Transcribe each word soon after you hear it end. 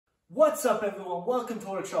What's up everyone, welcome to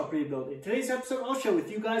Workshop Rebuild. In today's episode, I'll share with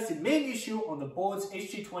you guys the main issue on the Bolens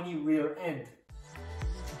HT20 rear end.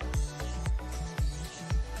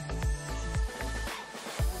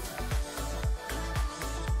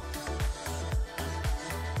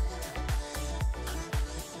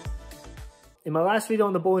 In my last video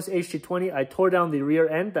on the Bolens HT20, I tore down the rear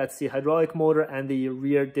end, that's the hydraulic motor and the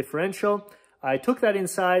rear differential. I took that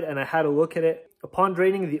inside and I had a look at it. Upon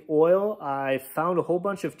draining the oil, I found a whole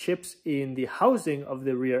bunch of chips in the housing of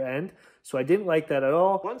the rear end, so I didn't like that at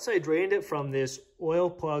all. Once I drained it from this oil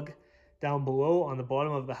plug down below on the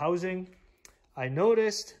bottom of the housing, I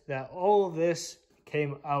noticed that all of this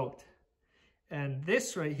came out. And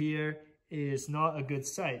this right here is not a good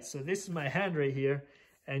sight. So this is my hand right here,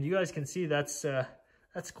 and you guys can see that's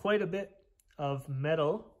quite a bit of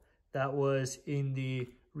metal that was in the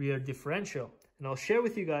rear differential. And I'll share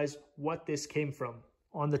with you guys what this came from.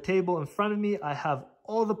 On the table in front of me, I have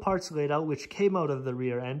all the parts laid out which came out of the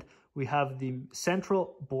rear end. We have the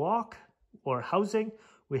central block or housing,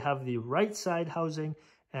 we have the right side housing,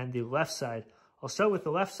 and the left side. I'll start with the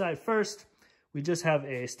left side first. We just have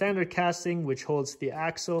a standard casting which holds the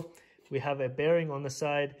axle. We have a bearing on the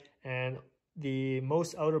side, and the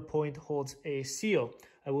most outer point holds a seal.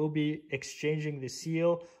 I will be exchanging the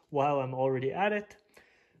seal while I'm already at it.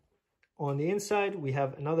 On the inside, we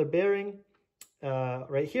have another bearing.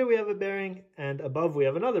 Right here we have a bearing, and above we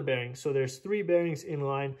have another bearing. So there's three bearings in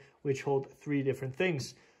line which hold three different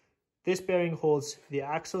things. This bearing holds the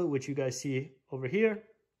axle, which you guys see over here.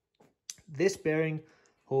 This bearing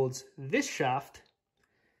holds this shaft,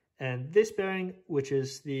 and this bearing, which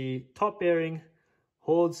is the top bearing,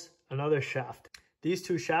 holds another shaft. These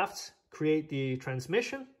two shafts create the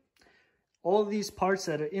transmission. All these parts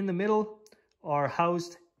that are in the middle are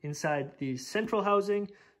housed inside the central housing.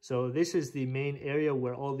 So this is the main area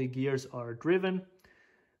where all the gears are driven.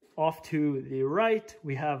 Off to the right,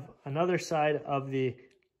 we have another side of the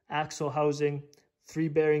axle housing, three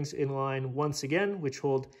bearings in line once again, which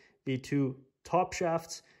hold the two top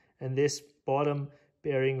shafts, and this bottom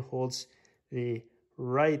bearing holds the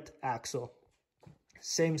right axle.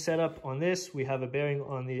 Same setup on this. We have a bearing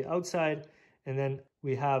on the outside, and then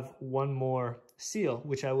we have one more seal,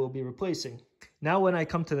 which I will be replacing. Now when I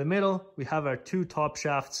come to the middle, we have our two top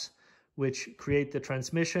shafts which create the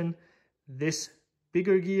transmission. This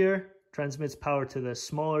bigger gear transmits power to the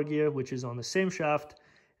smaller gear, which is on the same shaft,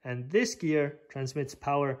 and this gear transmits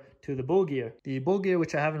power to the bull gear. The bull gear,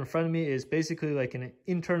 which I have in front of me, is basically like an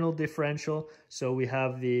internal differential. So we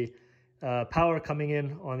have the power coming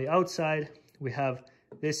in on the outside. We have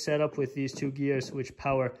this setup with these two gears which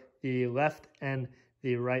power the left and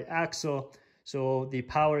the right axle. So the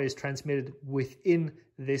power is transmitted within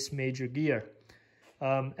this major gear.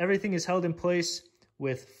 Everything is held in place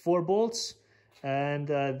with 4 bolts, and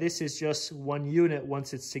this is just one unit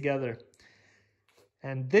once it's together.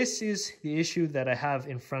 And this is the issue that I have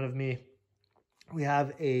in front of me. We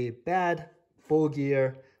have a bad bull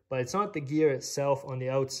gear, but it's not the gear itself on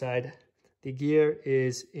the outside. The gear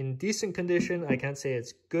is in decent condition. I can't say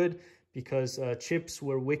it's good because chips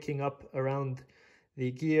were wicking up around the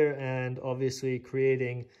gear and obviously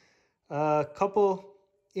creating a couple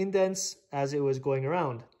indents as it was going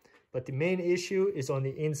around. But the main issue is on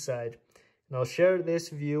the inside. And I'll share this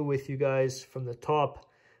view with you guys from the top.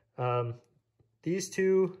 These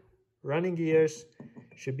two running gears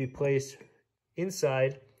should be placed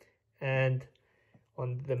inside, and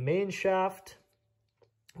on the main shaft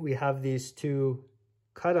we have these two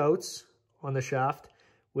cutouts on the shaft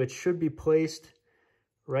which should be placed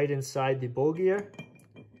right inside the bull gear.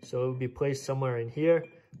 So it will be placed somewhere in here,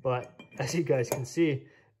 but as you guys can see,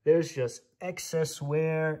 there's just excess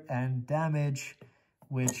wear and damage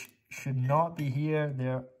which should not be here.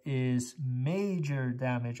 There is major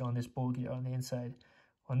damage on this bull gear on the inside,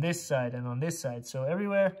 on this side and on this side. So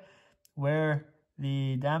everywhere where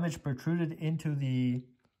the damage protruded into the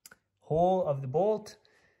hole of the bolt,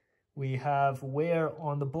 we have wear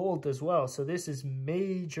on the bolt as well. So this is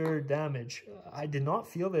major damage. I did not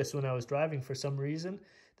feel this when I was driving for some reason.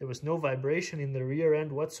 There was no vibration in the rear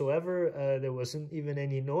end whatsoever. There wasn't even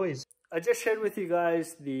any noise. I just shared with you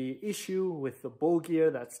guys the issue with the bull gear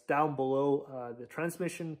that's down below. The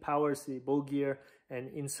transmission powers the bull gear, and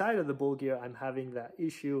inside of the bull gear I'm having that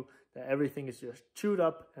issue that everything is just chewed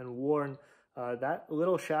up and worn. That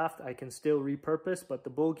little shaft I can still repurpose, but the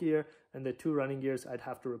bull gear and the two running gears I'd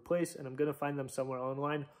have to replace, and I'm going to find them somewhere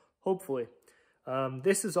online, hopefully.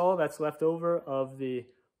 This is all that's left over of the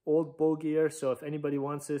old bull gear, so if anybody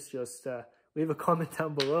wants this, just leave a comment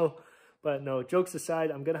down below. But no, jokes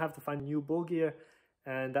aside, I'm going to have to find new bull gear,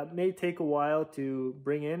 and that may take a while to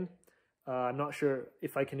bring in. I'm not sure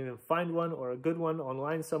if I can even find one or a good one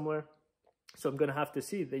online somewhere. So I'm going to have to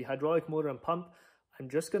see. The hydraulic motor and pump, I'm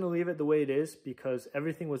just going to leave it the way it is because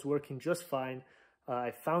everything was working just fine.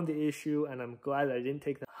 I found the issue, and I'm glad that I didn't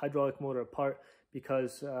take the hydraulic motor apart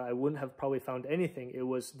because I wouldn't have probably found anything. It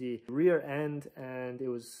was the rear end and it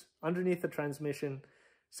was underneath the transmission.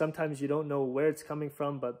 Sometimes you don't know where it's coming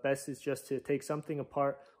from, but best is just to take something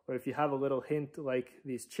apart, or if you have a little hint like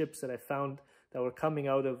these chips that I found that were coming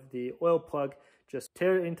out of the oil plug, just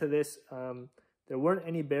tear it into this. There weren't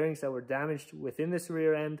any bearings that were damaged within this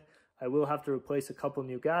rear end. I will have to replace a couple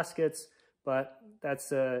new gaskets, but that's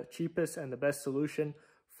the cheapest and the best solution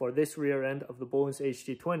for this rear end of the Bolens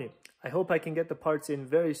HT20. I hope I can get the parts in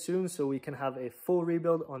very soon so we can have a full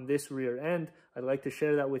rebuild on this rear end. I'd like to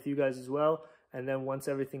share that with you guys as well. And then once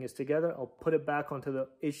everything is together, I'll put it back onto the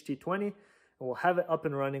HT20 and we'll have it up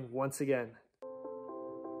and running once again.